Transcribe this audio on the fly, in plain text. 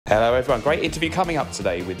Hello everyone, great interview coming up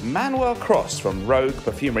today with Manuel Cross from Rogue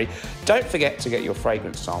Perfumery. Don't forget to get your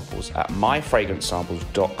fragrance samples at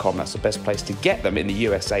myfragrancesamples.com. That's the best place to get them in the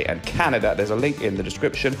USA and Canada. There's a link in the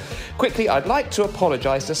description. Quickly, I'd like to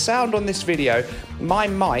apologise. The sound on this video, my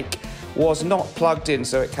mic was not plugged in,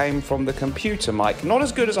 so it came from the computer mic. Not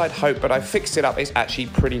as good as I'd hoped, but I fixed it up. It's actually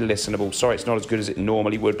pretty listenable. Sorry, it's not as good as it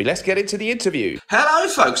normally would be. Let's get into the interview. Hello,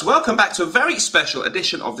 folks. Welcome back to a very special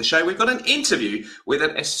edition of the show. We've got an interview with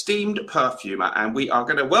an esteemed perfumer, and we are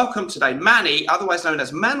going to welcome today Manny, otherwise known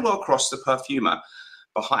as Manuel Cross, the perfumer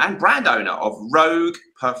and brand owner of Rogue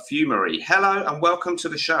Perfumery. Hello, and welcome to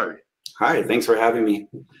the show. Hi, thanks for having me.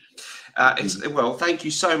 Well, thank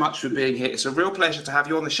you so much for being here. It's a real pleasure to have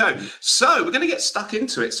you on the show. So we're going to get stuck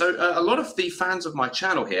into it. So a lot of the fans of my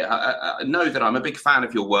channel here know that I'm a big fan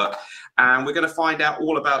of your work, and we're going to find out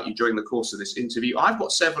all about you during the course of this interview. I've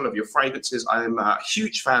got several of your fragrances. I'm a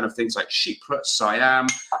huge fan of things like Chypre, Siam,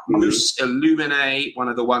 Mousse Illuminé, one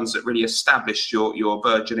of the ones that really established your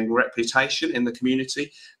burgeoning reputation in the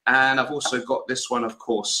community. And I've also got this one, of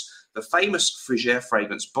course, the famous Fougère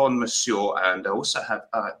fragrance, Bon Monsieur, and I also have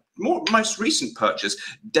most recent purchase,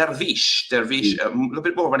 Derviche, a little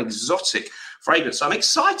bit more of an exotic fragrance. So I'm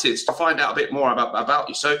excited to find out a bit more about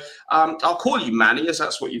you. So I'll call you Manny, as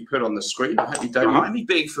that's what you put on the screen. I hope you don't mind me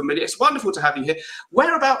being familiar. It's wonderful to have you here.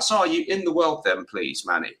 Whereabouts are you in the world then, please,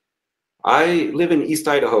 Manny? I live in East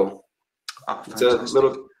Idaho. Oh, it's a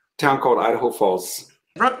little town called Idaho Falls.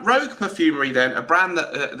 Rogue Perfumery, then, a brand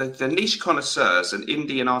that the niche connoisseurs and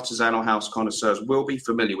indie and artisanal house connoisseurs will be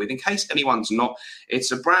familiar with. In case anyone's not,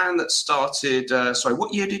 it's a brand that started, sorry,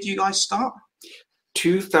 what year did you guys start?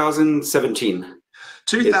 2017.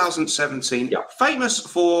 2017, yeah. Famous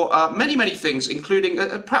for many, many things, including,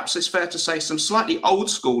 perhaps it's fair to say, some slightly old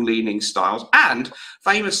school leaning styles, and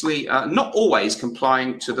famously not always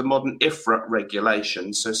complying to the modern IFRA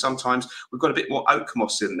regulations. So sometimes we've got a bit more oak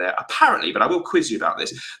moss in there, apparently, but I will quiz you about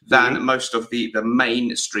this, than most of the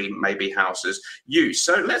mainstream maybe houses use.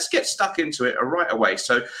 So let's get stuck into it right away.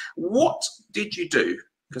 So what did you do?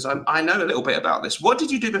 Because I know a little bit about this. What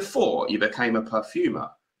did you do before you became a perfumer?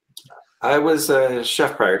 I was a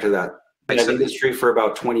chef prior to that. Been in the industry for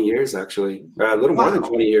about 20 years, actually. A little more than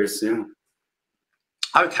 20 years, yeah.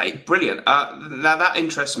 Okay, brilliant. Now that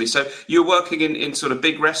interests me. So you're working in sort of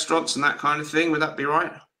big restaurants and that kind of thing, would that be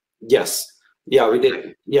right? Yes. Yeah, we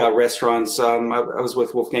did. Yeah, restaurants. I was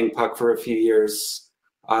with Wolfgang Puck for a few years.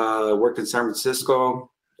 Worked in San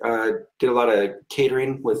Francisco. Did a lot of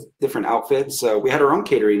catering with different outfits. We had our own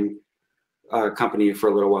catering company for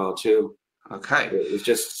a little while, too. Okay. It was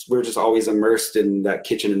just, we were just always immersed in that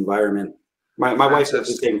kitchen environment. My wife did the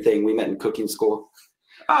same thing. We met in cooking school.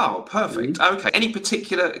 Oh, perfect. Okay. Any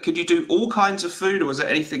particular, could you do all kinds of food, or was there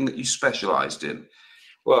anything that you specialized in?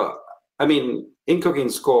 Well, I mean, in cooking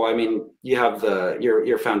school, I mean, you have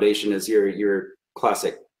your foundation is your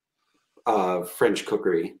classic French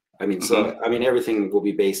cookery. I mean, so, I mean, everything will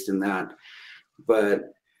be based in that.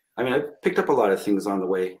 But, I mean, I picked up a lot of things on the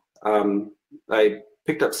way. I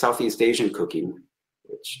picked up Southeast Asian cooking,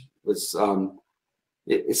 which was,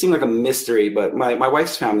 it seemed like a mystery, but my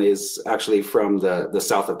wife's family is actually from the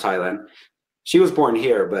south of Thailand. She was born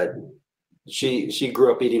here, but she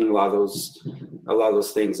grew up eating a lot of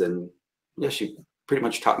those things, and yeah, she pretty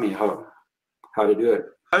much taught me how to do it.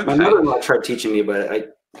 Okay. My mother-in-law tried teaching me, but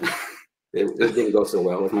it didn't go so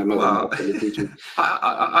well with my mother-in-law teaching.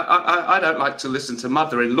 I don't like to listen to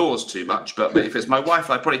mother-in-laws too much, but if it's my wife,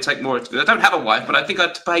 I'd probably take more. I don't have a wife, but I think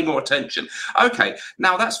I'd pay more attention. Okay,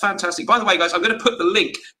 now that's fantastic. By the way, guys, I'm going to put the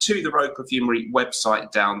link to the Rogue Perfumery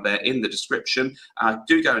website down there in the description.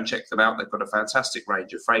 Do go and check them out. They've got a fantastic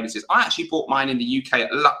range of fragrances. I actually bought mine in the UK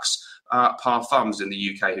at Luxe Parfums in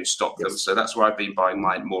the UK who stock them, so that's where I've been buying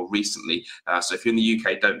mine more recently. So if you're in the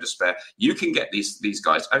UK, don't despair, you can get these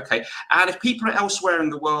guys. Okay, and if people are elsewhere in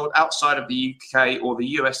the world outside of the UK or the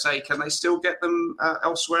USA, can they still get them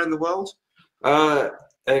elsewhere in the world?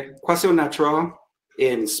 Quasio Natural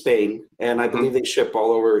in Spain, and I believe they ship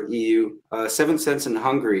all over EU. 7 Cents in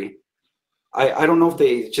Hungary. I don't know if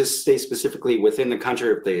they just stay specifically within the country,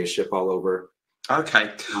 or if they ship all over. Okay,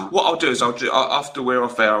 what I'll do is after we're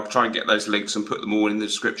off air, I'll try and get those links and put them all in the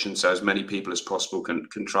description so as many people as possible can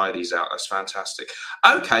try these out. That's fantastic.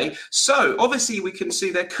 Okay, so obviously we can see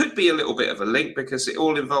there could be a little bit of a link because it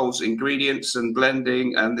all involves ingredients and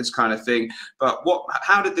blending and this kind of thing. But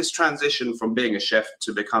how did this transition from being a chef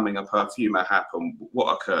to becoming a perfumer happen?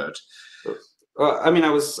 What occurred? I mean, I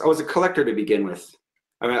was a collector to begin with.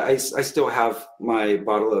 I mean, I still have my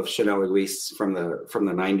bottle of Chanel Egoiste from the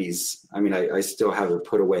 90s. I mean, I still have it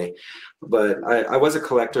put away, but I was a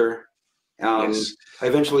collector. Yes. I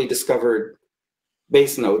eventually discovered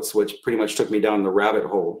base notes, which pretty much took me down the rabbit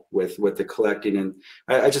hole with the collecting. And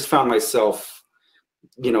I just found myself,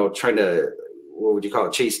 you know, trying to, what would you call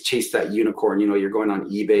it, chase that unicorn. You know, you're going on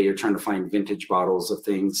eBay, you're trying to find vintage bottles of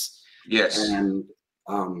things. Yes. And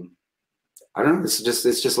I don't know, it's just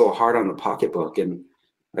a little hard on the pocketbook. And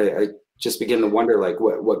I just begin to wonder, like,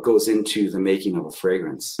 what goes into the making of a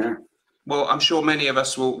fragrance. Yeah. Well, I'm sure many of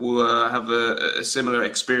us will have a similar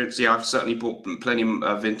experience. Yeah, I've certainly bought plenty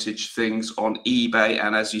of vintage things on eBay,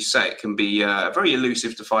 and as you say, it can be very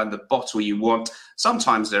elusive to find the bottle you want.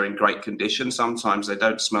 Sometimes they're in great condition, sometimes they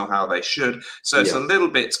don't smell how they should. So it's a little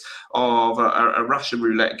bit of a Russian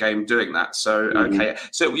roulette game doing that. So okay,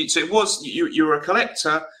 so it was you were a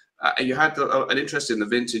collector. You had an interest in the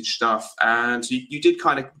vintage stuff, and you did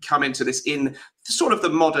kind of come into this in sort of the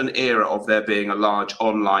modern era of there being a large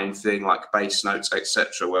online thing like Base Notes,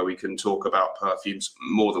 etc., where we can talk about perfumes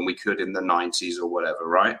more than we could in the 90s or whatever,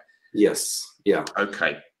 right? Yes. Yeah.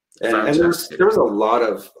 Okay. And there was a lot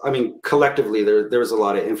of, I mean, collectively there was a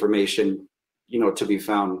lot of information, you know, to be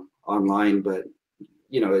found online, but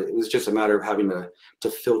you know, it was just a matter of having to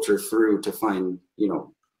filter through to find, you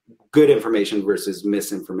know, good information versus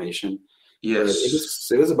misinformation.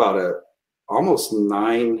 Yes. It was about almost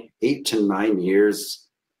 8 to 9 years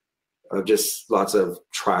of just lots of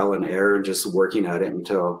trial and error and just working at it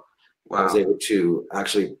until I was able to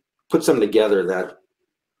actually put something together that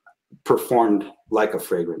performed like a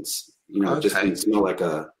fragrance. You know, just didn't smell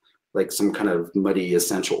like some kind of muddy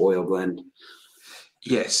essential oil blend.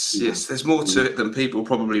 Yes, yes. There's more to it than people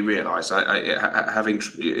probably realise. I've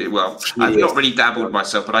not really dabbled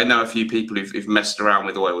myself, but I know a few people who've messed around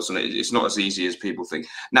with oils, and it's not as easy as people think.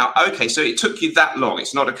 Now, okay, so it took you that long.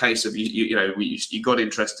 It's not a case of you got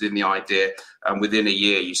interested in the idea, and within a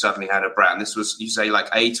year you suddenly had a brand. This was, you say, like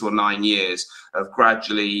 8 or 9 years of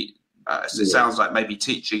gradually. So it sounds like maybe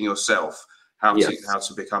teaching yourself how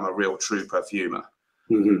to become a real true perfumer.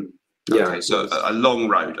 Mm-hmm. Yeah. Okay, so a long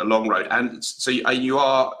road. And so you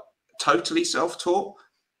are totally self-taught?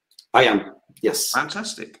 I am, yes.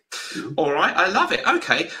 Fantastic. All right, I love it.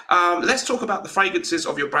 Okay, let's talk about the fragrances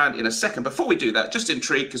of your brand in a second. Before we do that, just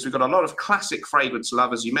intrigued, because we've got a lot of classic fragrance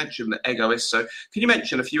lovers. You mentioned the Egoist, so can you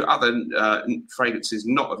mention a few other fragrances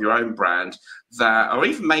not of your own brand, that, or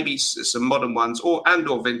even maybe some modern ones or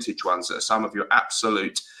vintage ones that are some of your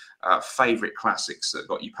absolute favorite classics that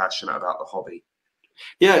got you passionate about the hobby?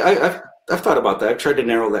 Yeah, I've thought about that. I've tried to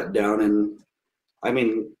narrow that down, and I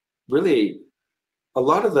mean, really, a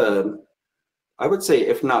lot of I would say,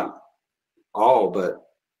 if not all, but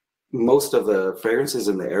most of the fragrances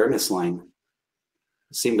in the Aramis line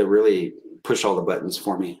seem to really push all the buttons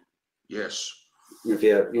for me. Yes. If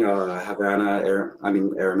you have, Havana,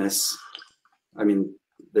 Aramis, I mean,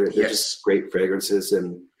 they're just great fragrances,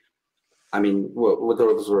 and I mean, what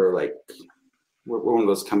those were like. When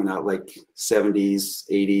was coming out, like 70s,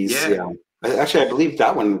 80s? Yeah. Actually, I believe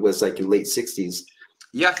that one was like in late 60s.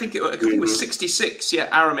 Yeah, I think it was 66. Yeah,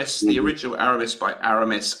 Aramis, the original Aramis by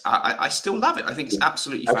Aramis. I still love it. I think it's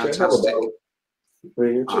absolutely fantastic.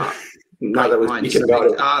 Now that we're speaking about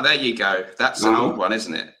it. There you go. That's an old one,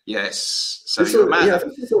 isn't it? Yes. So you're a man. Yeah, I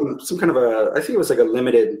think some kind of I think it was like a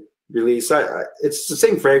limited release. It's the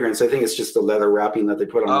same fragrance. I think it's just the leather wrapping that they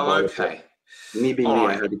put on the bottle. Okay. Me being me,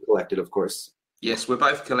 I had to collect it, of course. Yes, we're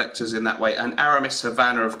both collectors in that way. And Aramis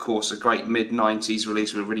Havana, of course, a great mid-90s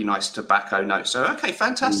release with a really nice tobacco note. So, okay,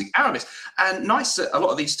 fantastic. Aramis. And nice that a lot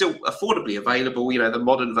of these still affordably available. You know, the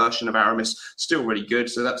modern version of Aramis, still really good.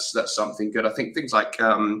 So that's something good. I think things like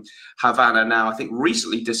Havana now, I think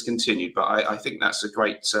recently discontinued, but I think that's a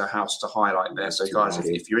great house to highlight there. So, guys,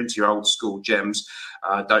 if you're into your old school gems,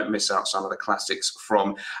 don't miss out some of the classics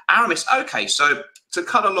from Aramis. Okay, so to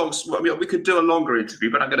cut along, we could do a longer interview,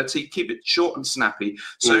 but I'm going to keep it short and snappy.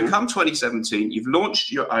 So come 2017, you've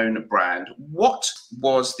launched your own brand. What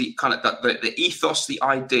was the kind of the ethos, the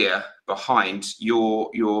idea behind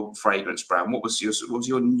your fragrance brand? What was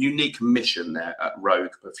your unique mission there at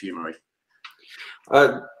Rogue Perfumery?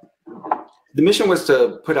 The mission was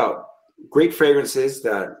to put out great fragrances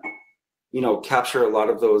that, you know, capture a lot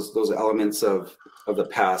of those elements of the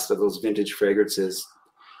past, of those vintage fragrances.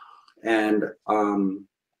 And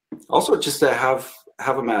also just to have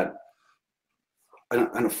them at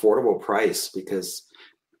an affordable price, because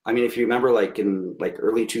I mean, if you remember, like in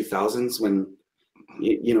early 2000s, when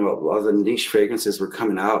you know, a lot of the niche fragrances were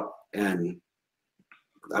coming out, and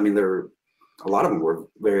I mean, a lot of them were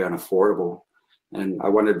very unaffordable, and I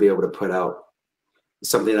wanted to be able to put out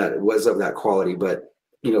something that was of that quality, but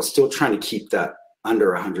you know, still trying to keep that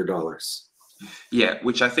under $100. Yeah,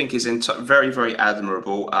 which I think is very, very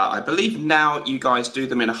admirable. I believe now you guys do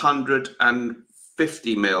them in 100 and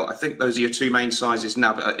 50 mil. I think those are your two main sizes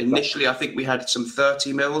now. But initially, I think we had some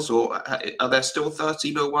 30 mils, or are there still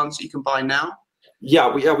 30 mil ones that you can buy now? Yeah,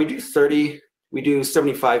 we do 30. We do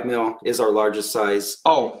 75 mil is our largest size.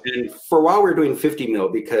 Oh, and for a while we were doing 50 mil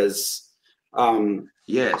because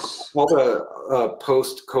yes, all the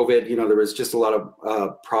post-COVID, there was just a lot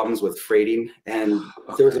of problems with freighting, and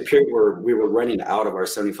there was a period where we were running out of our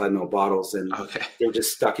 75 mil bottles, and they were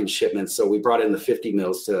just stuck in shipments. So we brought in the 50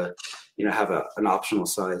 mils to, have an optional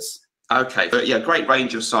size. Okay, but yeah, great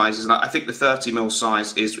range of sizes, and I think the 30 mil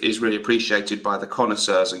size is really appreciated by the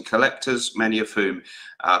connoisseurs and collectors, many of whom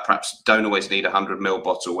perhaps don't always need a 100 mil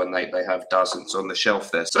bottle when they have dozens on the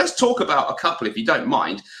shelf there. So let's talk about a couple, if you don't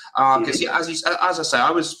mind, because as I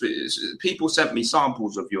say, people sent me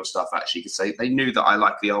samples of your stuff actually, because they knew that I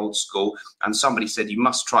like the old school, and somebody said you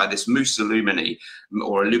must try this Mousse Illumine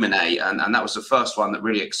or Illumine, and that was the first one that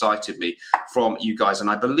really excited me from you guys. And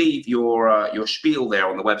I believe your spiel there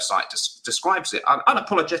on the website describes it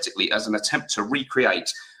unapologetically as an attempt to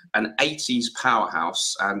recreate an 80s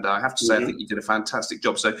powerhouse, and I have to say I think you did a fantastic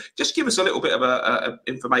job. So just give us a little bit of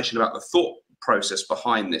information about the thought process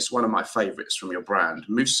behind this, one of my favorites from your brand,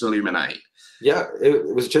 Mousse Illumine. Yeah,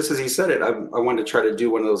 it was just as he said it. I wanted to try to do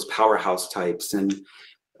one of those powerhouse types, and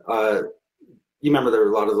you remember there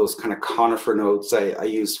were a lot of those kind of conifer notes. I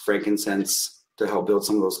used frankincense to help build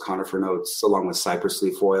some of those conifer notes along with cypress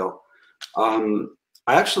leaf oil.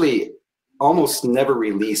 I actually almost never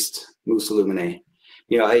released Mousse Illumine.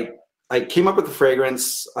 I came up with the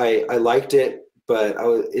fragrance. I liked it, but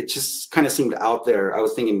it just kind of seemed out there. I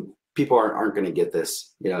was thinking people aren't going to get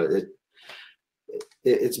this.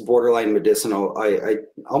 It's borderline medicinal. I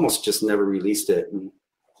almost just never released it.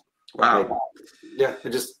 Wow. I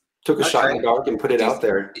just took a shot in the dark and put it out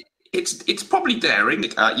there. It's probably daring.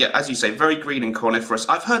 Yeah, as you say, very green and coniferous.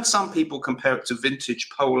 I've heard some people compare it to vintage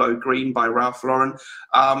polo green by Ralph Lauren.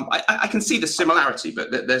 I can see the similarity,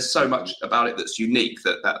 but there's so much about it that's unique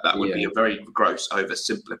that would be a very gross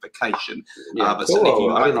oversimplification. Yeah, but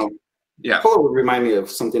polo, I don't know. Yeah, polo would remind me of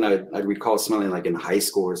something I'd recall smelling like in high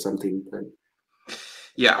school or something. But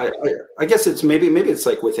yeah, I guess it's maybe it's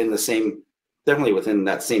like definitely within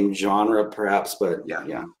that same genre, perhaps. But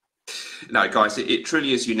yeah. No, guys, it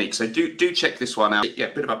truly is unique. So do check this one out. Yeah,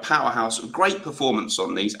 a bit of a powerhouse, great performance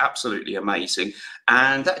on these, absolutely amazing.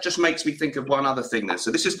 And that just makes me think of one other thing then.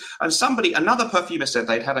 So this is, another perfumer said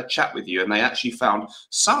they'd had a chat with you and they actually found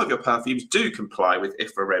some of your perfumes do comply with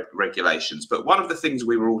IFRA regulations. But one of the things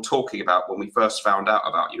we were all talking about when we first found out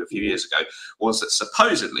about you a few years ago was that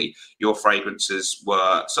supposedly your fragrances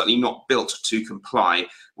were certainly not built to comply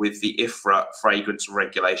with the IFRA fragrance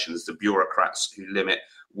regulations, the bureaucrats who limit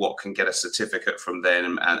what can get a certificate from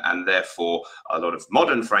them, and therefore a lot of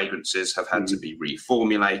modern fragrances have had to be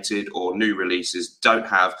reformulated, or new releases don't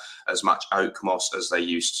have as much oak moss as they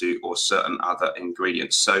used to, or certain other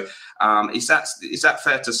ingredients. So is that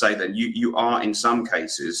fair to say then you are in some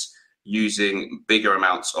cases using bigger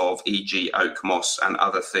amounts of, e.g. oak moss and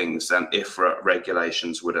other things than IFRA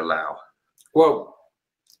regulations would allow? Well,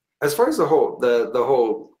 as far as the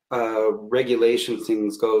whole regulation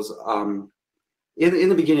things goes, in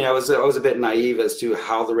the beginning, I was a bit naive as to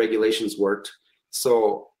how the regulations worked.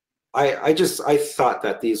 So I thought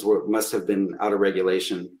that these must have been out of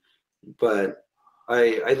regulation. But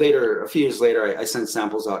I later, a few years later, I sent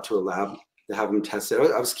samples out to a lab to have them tested.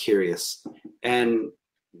 I was curious, and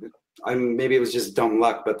maybe it was just dumb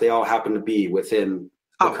luck, but they all happen to be within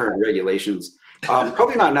the current regulations.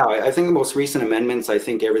 Probably not now. I think the most recent amendments, I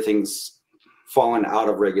think everything's fallen out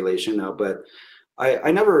of regulation now. But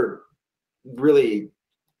I never really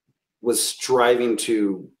was striving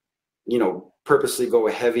to, purposely go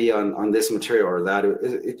heavy on this material or that.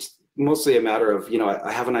 It's mostly a matter of,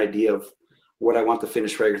 I have an idea of what I want the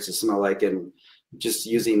finished fragrance to smell like, and just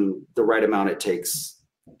using the right amount it takes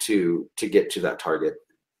to get to that target.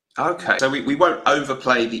 Okay, so we won't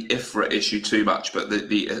overplay the IFRA issue too much, but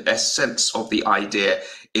the essence of the idea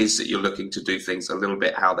is that you're looking to do things a little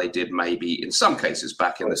bit how they did maybe in some cases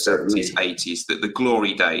back in the 70s, 80s, the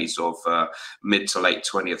glory days of mid to late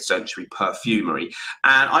 20th century perfumery.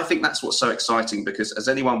 And I think that's what's so exciting, because as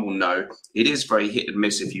anyone will know, it is very hit and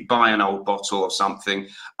miss. If you buy an old bottle of something,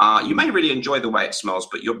 you may really enjoy the way it smells,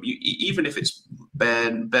 but even if it's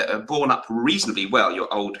born up reasonably well,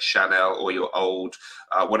 your old Chanel or your old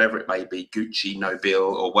whatever it may be, Gucci,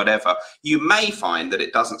 Nobile or whatever, you may find that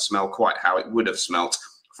it doesn't smell quite how it would have smelt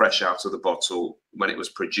fresh out of the bottle when it was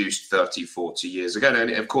produced 30, 40 years ago.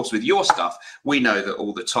 And of course, with your stuff, we know that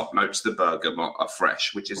all the top notes, the bergamot, are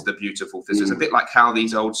fresh, which is the beautiful thing. It's a bit like how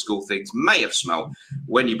these old school things may have smelled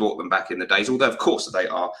when you bought them back in the days, although of course they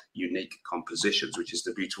are unique compositions, which is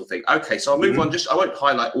the beautiful thing. Okay, so I'll move on. Just I won't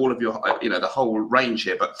highlight all of your, the whole range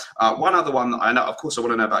here, but one other one that I know, of course, I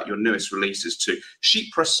want to know about your newest releases too.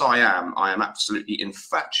 Chypre Siam, I am absolutely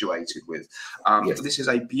infatuated with. This is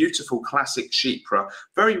a beautiful classic Chypre,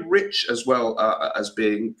 very rich as well as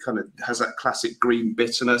being kind of has that classic green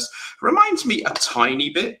bitterness. Reminds me a tiny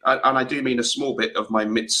bit, and I do mean a small bit, of my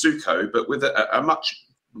Mitsuko, but with a much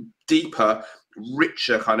deeper,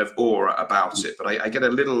 richer kind of aura about it. But I get a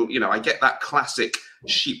little, I get that classic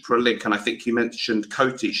Chypre link, and I think you mentioned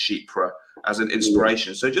Coty Chypre as an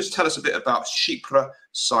inspiration. So just tell us a bit about Chypre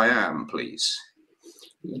Siam, please.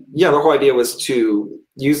 Yeah, the whole idea was to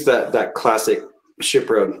use that classic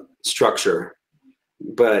Chypre structure,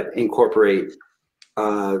 but incorporate,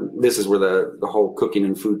 this is where the whole cooking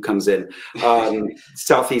and food comes in,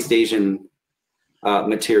 Southeast Asian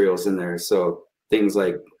materials in there. So things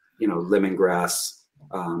like, lemongrass,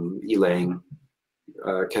 ylang,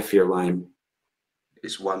 kaffir lime.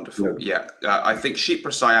 It's wonderful. Yeah, I think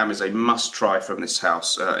Chypre Siam is a must-try from this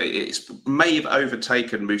house. It may have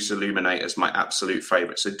overtaken Mousse Illuminate as my absolute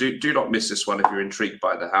favourite. So do not miss this one if you're intrigued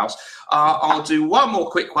by the house. I'll do one more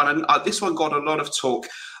quick one, and this one got a lot of talk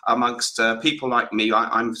amongst people like me.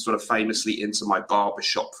 I'm sort of famously into my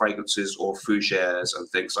barbershop fragrances or fougères and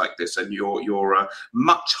things like this, and you're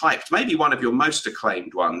much hyped. Maybe one of your most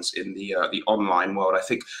acclaimed ones in the online world, I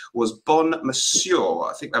think, was Bon Monsieur.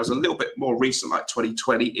 I think that was a little bit more recent, like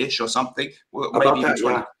 2020-ish or something. Maybe even 20.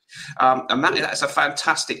 Yeah. And that's a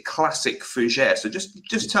fantastic classic fougère. So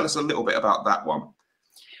just tell us a little bit about that one.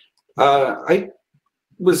 I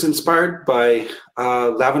was inspired by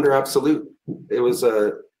Lavender Absolute. It was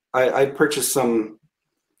I purchased some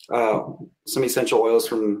essential oils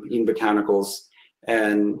from Eden Botanicals,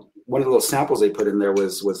 and one of the little samples they put in there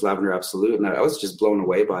was Lavender Absolute, and I was just blown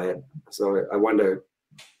away by it. So I wanted to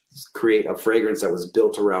create a fragrance that was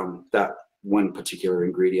built around that one particular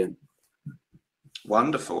ingredient.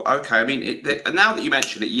 Wonderful. Okay. I mean, now that you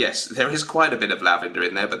mention it, yes, there is quite a bit of lavender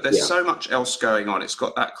in there, but there's so much else going on. It's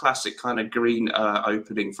got that classic kind of green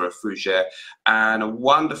opening for a fougère, and a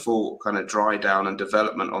wonderful kind of dry down and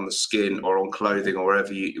development on the skin or on clothing or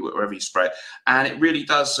wherever you spray it. And it really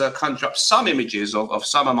does conjure up some images of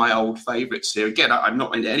some of my old favorites here. Again, I'm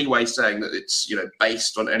not in any way saying that it's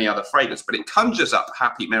based on any other fragrance, but it conjures up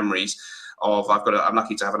happy memories of I'm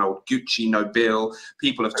lucky to have an old Gucci Nobile.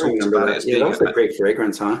 People have talked about it as being that was a great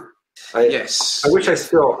fragrance, huh? Yes. I wish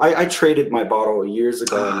I traded my bottle years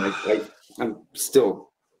ago, and I'm still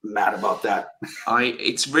mad about that.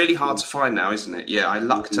 It's really hard to find now, isn't it? Yeah, I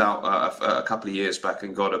lucked out a couple of years back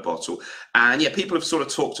and got a bottle, and yeah, people have sort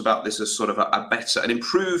of talked about this as sort of an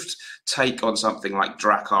improved take on something like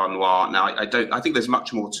Drakkar Noir. Now, I think there's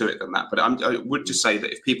much more to it than that, but I would just say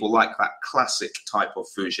that if people like that classic type of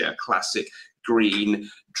fougère, classic green,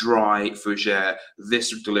 dry fougère,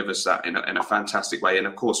 this delivers that in a fantastic way, and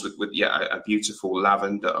of course with a beautiful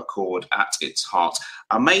lavender accord at its heart.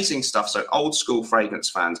 Amazing stuff. So old school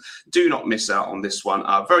fragrance fans, do not miss out on this one.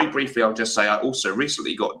 Very briefly, I'll just say I also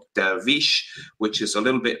recently got Dervish, which is a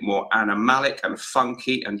little bit more animalic and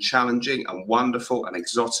funky and challenging and wonderful and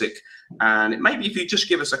exotic. And maybe if you just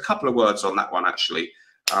give us a couple of words on that one, actually,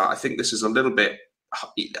 I think this is a little bit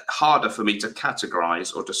harder for me to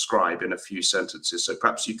categorize or describe in a few sentences, so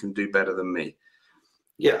perhaps you can do better than me.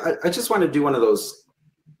 Yeah, I just want to do one of those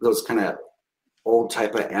kind of old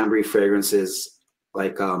type of ambery fragrances,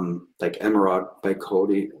 like Emerald by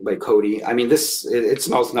Coty. I mean, it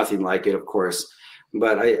smells nothing like it, of course,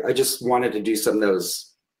 but I just wanted to do something that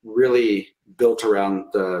was really built around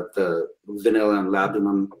the vanilla and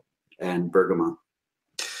labdanum and bergamot.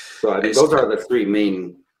 So I mean, those are the three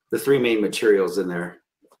main materials in there.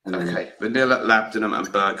 Okay, vanilla, labdanum,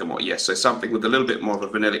 and bergamot. Yes, so something with a little bit more of a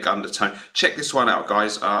vanillic undertone. Check this one out,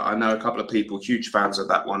 guys. I know a couple of people, huge fans of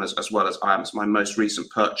that one, as well as I am. It's my most recent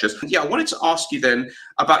purchase. Yeah, I wanted to ask you then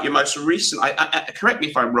about your most recent. Correct me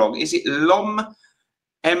if I'm wrong. Is it L'Homme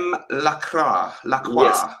M. Lacroix?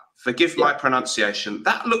 Yes. Forgive my pronunciation.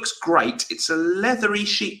 That looks great. It's a leathery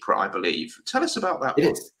Chypre, I believe. Tell us about that.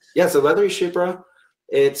 It is. Yeah, it's a leathery Chypre.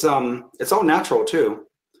 It's all natural too.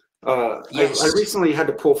 Yes. I recently had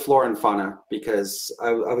to pull Flora and Fauna because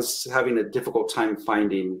I was having a difficult time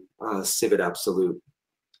finding Civet Absolute.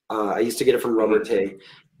 I used to get it from Robertet,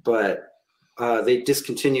 but they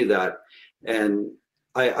discontinued that, and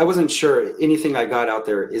I wasn't sure anything I got out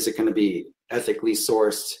there, is it going to be ethically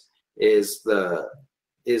sourced? Is the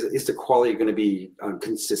is the quality going to be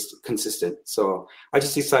consistent? So I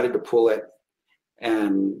just decided to pull it,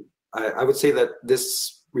 and I would say that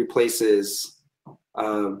this replaces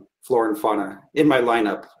Flora and Fauna in my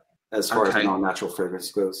lineup as far as non-natural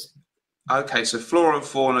fragrance goes. Okay, so Flora and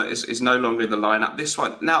Fauna is no longer in the lineup. This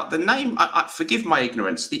one, now the name, forgive my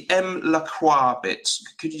ignorance, the M. La Croix bits.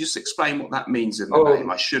 Could you just explain what that means in the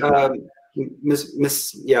name? I should know.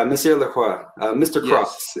 Monsieur La Croix, Mr.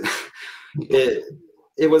 Cross. Yes.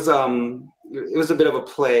 It was a bit of a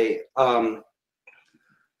play on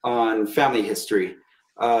family history.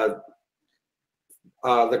 The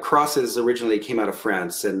Crosses originally came out of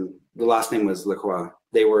France, and the last name was La Croix.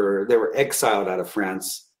 They were exiled out of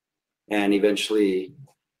France, and eventually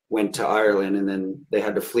went to Ireland, and then they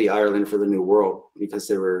had to flee Ireland for the New World because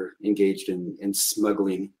they were engaged in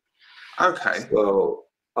smuggling. Okay. So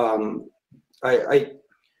I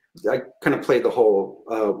kind of played the whole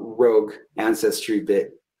rogue ancestry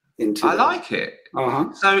bit into I like it.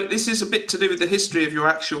 So this is a bit to do with the history of your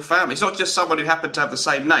actual family. It's not just someone who happened to have the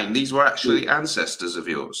same name. These were actually ancestors of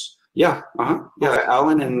yours. Yeah. Yeah.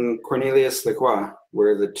 Alan and Cornelius Lacroix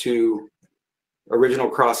were the two original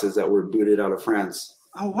Crosses that were booted out of France.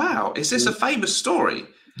 Oh, wow. Is this a famous story?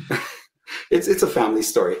 It's a family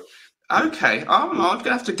story. Okay, I'm going to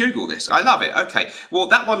have to Google this. I love it. Okay, well,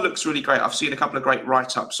 that one looks really great. I've seen a couple of great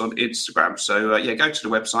write-ups on Instagram. So, yeah, go to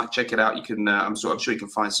the website, check it out. You can, I'm sure you can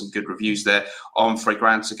find some good reviews there on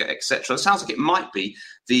Fragrantica, etc. It sounds like it might be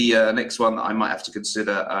the next one that I might have to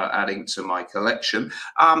consider adding to my collection.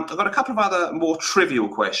 I've got a couple of other more trivial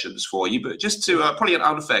questions for you, but just to, probably an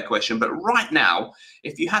unfair question, but right now,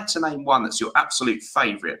 if you had to name one that's your absolute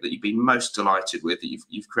favourite, that you've been most delighted with, that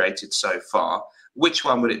you've created so far, which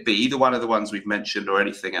one would it be? Either one of the ones we've mentioned or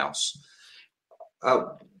anything else?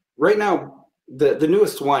 Right now, the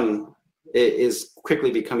newest one is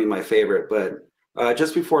quickly becoming my favorite, but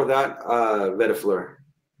just before that, Vertefleur.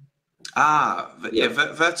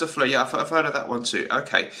 Vertefleur. Yeah, I've heard of that one too.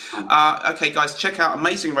 Okay. Okay, guys, check out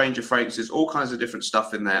amazing range of fragrances, all kinds of different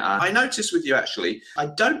stuff in there. I noticed with you, actually, I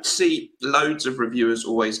don't see loads of reviewers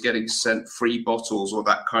always getting sent free bottles or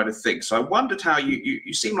that kind of thing. So I wondered how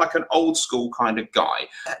you seem like an old school kind of guy.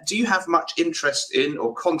 Do you have much interest in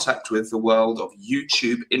or contact with the world of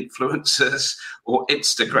YouTube influencers or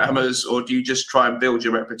Instagrammers, or do you just try and build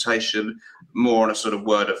your reputation more on a sort of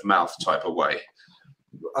word of mouth type of way?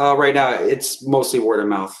 Right now, it's mostly word of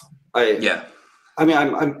mouth. I mean,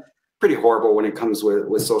 I'm pretty horrible when it comes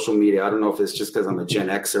with social media. I don't know if it's just because I'm a Gen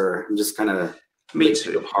Xer. I'm just kind of late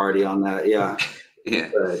to the party on that. Yeah. Yeah.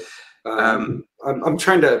 But, I'm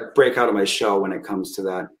trying to break out of my shell when it comes to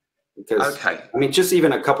that. Because, I mean, just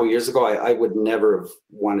even a couple years ago, I would never have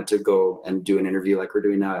wanted to go and do an interview like we're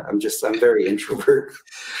doing now. I'm very introvert.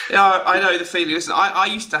 Yeah, I know the feeling. Listen, I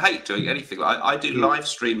used to hate doing anything. I do live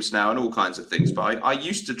streams now and all kinds of things, but I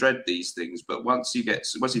used to dread these things. But once you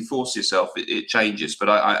force yourself, it changes. But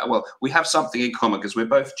well, we have something in common because we're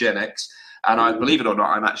both Gen X. And I believe it or not,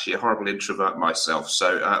 I'm actually a horrible introvert myself.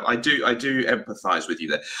 So I do empathise with you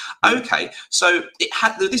there. Okay, so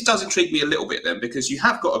this does intrigue me a little bit then, because you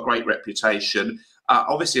have got a great reputation.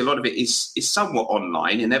 Obviously, a lot of it is somewhat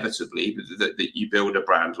online, inevitably, that you build a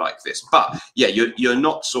brand like this. But yeah, you're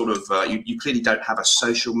not sort of you clearly don't have a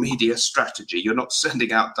social media strategy. You're not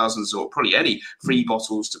sending out dozens or probably any free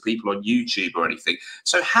bottles to people on YouTube or anything.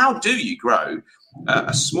 So how do you grow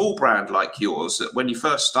a small brand like yours that when you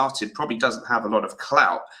first started probably doesn't have a lot of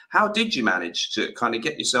clout? How did you manage to kind of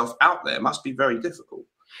get yourself out there? It must be very difficult.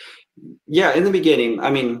 Yeah, in the beginning, I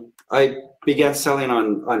mean, I began selling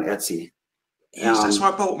on Etsy. Yes, that's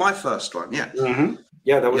where I bought my first one. Yeah.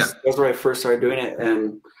 Yeah, that was where I first started doing it,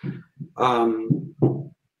 and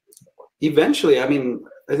eventually, I mean,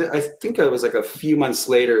 I think it was like a few months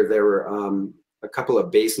later, there were a couple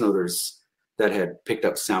of base noters that had picked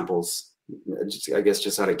up samples. I guess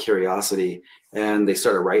just out of curiosity, and they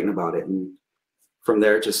started writing about it, and from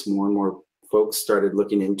there just more and more folks started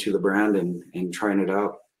looking into the brand and trying it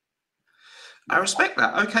out. I respect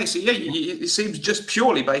that. Okay, so yeah, it seems just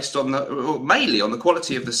purely based on mainly on the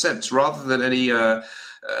quality of the scents rather than any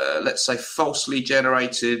let's say falsely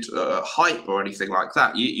generated hype or anything like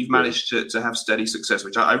that. You've managed to have steady success,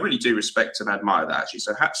 which I really do respect and admire that, actually.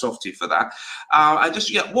 So hats off to you for that.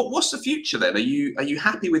 What's the future then? Are you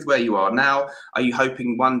happy with where you are now? Are you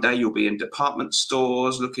hoping one day you'll be in department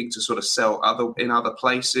stores looking to sort of sell in other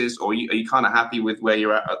places, or are you kind of happy with where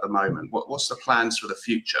you're at the moment? What's the plans for the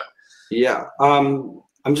future? Yeah, I'm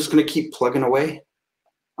just going to keep plugging away.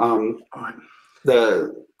 All right.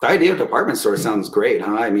 The idea of department store sounds great,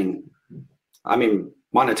 huh? I mean,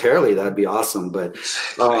 monetarily that'd be awesome, but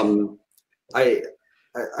I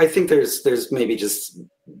I think there's maybe just a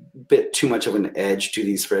bit too much of an edge to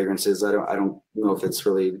these fragrances. I don't know if it's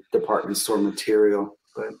really department store material,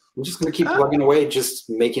 but I'm just gonna keep plugging away, just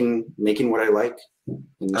making what I like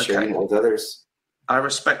and sharing it with others. I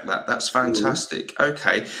respect that. That's fantastic.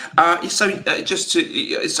 Okay, so I'm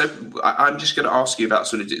just going to ask you about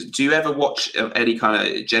sort of. Do you ever watch any kind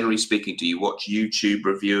of? Generally speaking, do you watch YouTube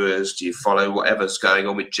reviewers? Do you follow whatever's going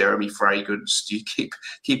on with Jeremy Fragrance? Do you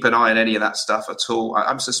keep an eye on any of that stuff at all?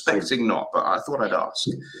 I'm suspecting not, but I thought I'd ask.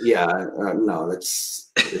 Yeah, no, it's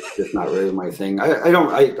just not really my thing.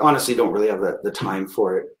 I honestly don't really have the time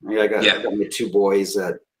for it. I got my 2 boys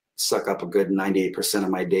that suck up a good 98% of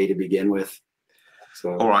my day to begin with.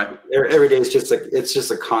 So all right, every day is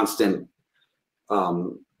just a constant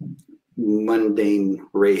mundane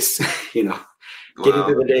race, getting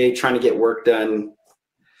through the day, trying to get work done.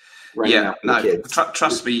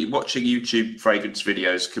 Trust me, watching YouTube fragrance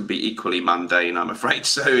videos can be equally mundane, I'm afraid.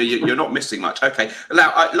 So you're not missing much. Okay,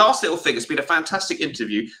 now last little thing. It's been a fantastic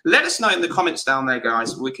interview. Let us know in the comments down there,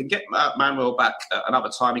 guys. We can get Manuel back another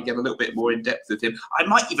time and get a little bit more in depth with him. I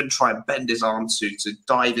might even try and bend his arm to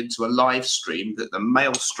dive into a live stream. That the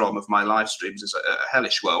maelstrom of my live streams is a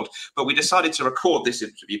hellish world. But we decided to record this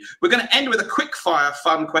interview. We're going to end with a quick fire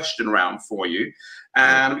fun question round for you.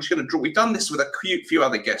 And we're just going to draw. We've done this with a few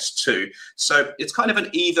other guests too, so it's kind of an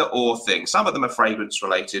either-or thing. Some of them are fragrance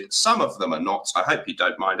related, some of them are not. I hope you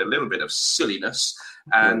don't mind a little bit of silliness.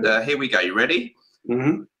 And here we go. You ready?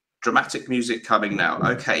 Mm-hmm. Dramatic music coming now.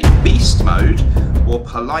 Okay, beast mode or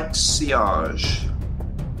polite sillage?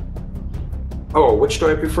 Oh, which do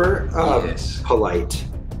I prefer? Yes. Polite.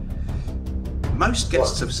 Most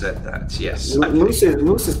guests have said that. Yes.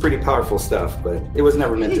 Mousse is pretty powerful stuff, but it was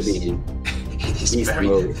never meant to be. It is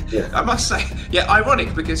very, I must say,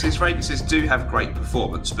 ironic because his fragrances do have great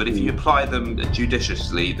performance, but if you apply them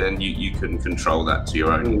judiciously, then you can control that to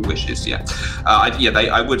your own wishes.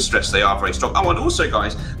 I would stress they are very strong. Oh, and also,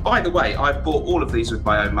 guys, by the way, I've bought all of these with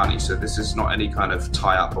my own money, so this is not any kind of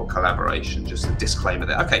tie-up or collaboration, just a disclaimer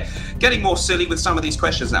there. Okay, getting more silly with some of these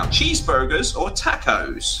questions now. Cheeseburgers or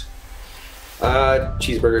tacos?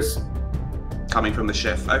 Cheeseburgers. Coming from the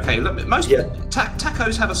chef. Okay, look, most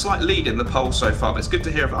tacos have a slight lead in the poll so far, but it's good to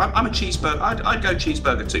hear. I'm a cheeseburger. I'd go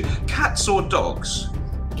cheeseburger too. Cats or dogs?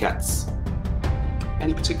 Cats.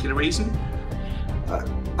 Any particular reason?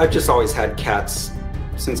 I've just always had cats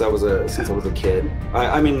since I was a kid.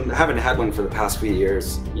 I mean, I haven't had one for the past few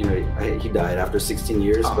years. He died after 16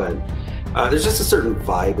 years, but there's just a certain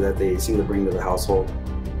vibe that they seem to bring to the household.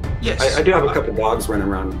 Yes. I do have a couple dogs running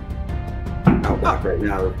around out back right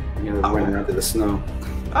now. Running around through the snow.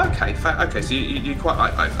 Okay, so you quite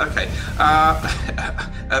like both. Okay,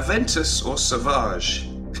 Aventus or Sauvage?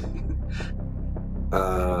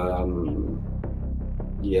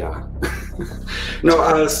 No,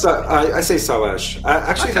 I say Sauvage.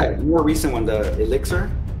 Actually, that more recent one, the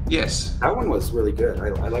Elixir. Yes. That one was really good. I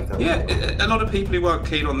like that one. Yeah, a lot of people who weren't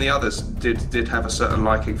keen on the others did have a certain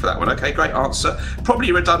liking for that one. Okay, great answer.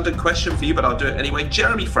 Probably a redundant question for you, but I'll do it anyway.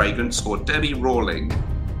 Jeremy Fragrance or Debbie Rawling?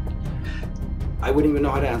 I wouldn't even know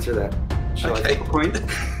how to answer that. Shall I take a point?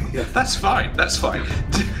 That's fine.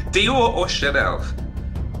 Dior or Chanel?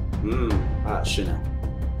 Chanel.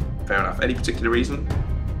 Fair enough. Any particular reason?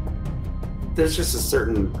 There's just a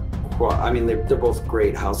certain they're both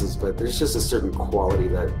great houses, but there's just a certain quality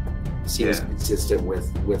that seems consistent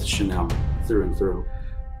with Chanel through and through.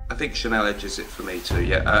 I think Chanel edges it for me too.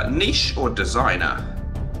 Niche or designer?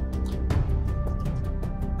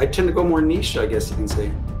 I tend to go more niche, I guess you can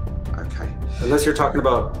say. Okay. Unless you're talking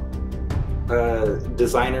about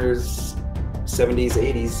designers 70s,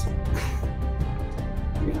 80s.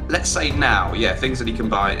 Let's say now, things that he can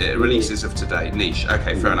buy, releases of today, niche.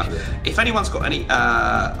 Okay, fair enough. If anyone's got any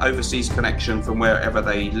overseas connection from wherever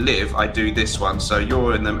they live, I do this one. So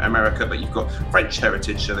you're in America, but you've got French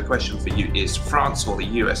heritage. So the question for you is France or the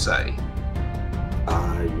USA?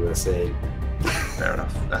 USA. Fair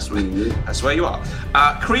enough. That's where you are.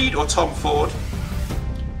 Creed or Tom Ford?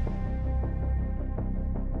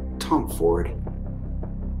 Tom Ford.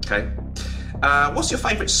 Okay. What's your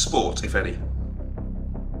favourite sport, if any?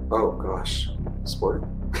 Oh gosh, sport.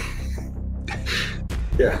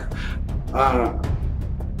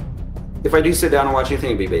 If I do sit down and watch anything,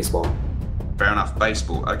 it'd be baseball. Fair enough,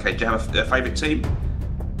 baseball. Okay, do you have a favourite team?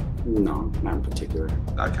 No, not in particular.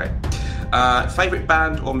 Okay. Favourite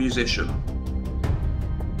band or musician?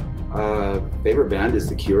 Favorite band is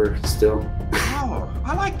The Cure, still. Oh,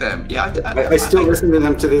 I like them. Yeah, I still listen to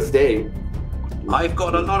them to this day. I've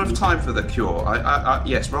got a lot of time for The Cure.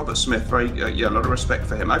 Yes, Robert Smith, very, a lot of respect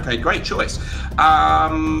for him. Okay, great choice.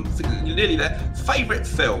 Nearly there. Favourite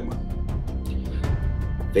film?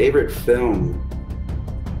 Favorite film?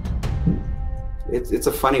 It's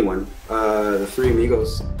a funny one. The Three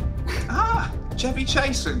Amigos. Ah, Chevy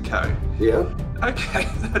Chase and Co. Yeah. Okay,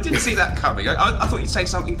 I didn't see that coming. I thought you'd say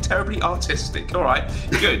something terribly artistic. All right,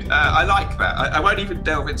 good. I like that. I won't even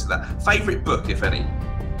delve into that. Favorite book, if any?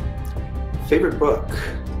 Favorite book?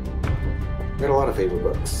 I got a lot of favorite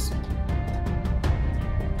books.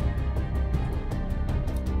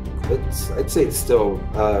 I'd say it's still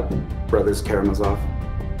Brothers Karamazov.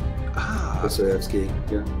 Dostoevsky,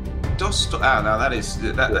 yeah. Now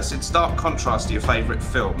that's in stark contrast to your favourite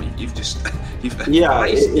film. You've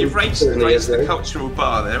raised the cultural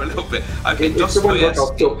bar there a little bit. Okay, it's the one book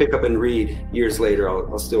I'll still pick up and read years later.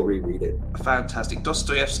 I'll still reread it. Fantastic.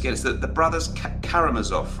 Dostoevsky, it's the Brothers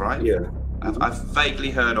Karamazov, right? Yeah. I've vaguely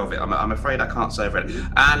heard of it. I'm afraid I can't say I've read it.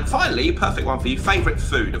 And finally, perfect one for you. Favourite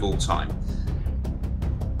food of all time?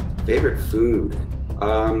 Favorite food?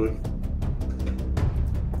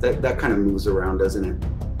 That kind of moves around, doesn't it?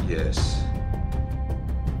 Yes.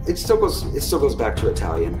 It still goes back to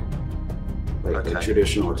Italian, like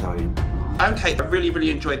traditional Italian. Okay, I really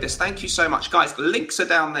enjoyed this. Thank you so much, guys. The links are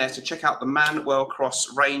down there to check out the Manuel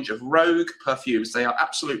Cross range of Rogue perfumes. They are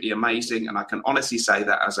absolutely amazing, and I can honestly say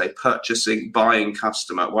that as a buying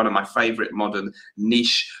customer, one of my favorite modern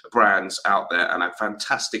niche brands out there, and a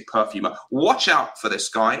fantastic perfumer. Watch out for this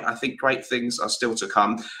guy. I think great things are still to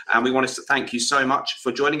come, and we wanted to thank you so much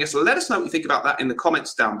for joining us. Let us know what you think about that in the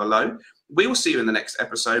comments down below. We will see you in the next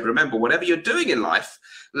episode. Remember, whatever you're doing in life,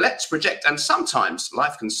 let's project. And sometimes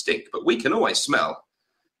life can stink, but we can always smell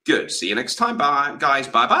good. See you next time. Bye, guys.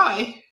 Bye-bye.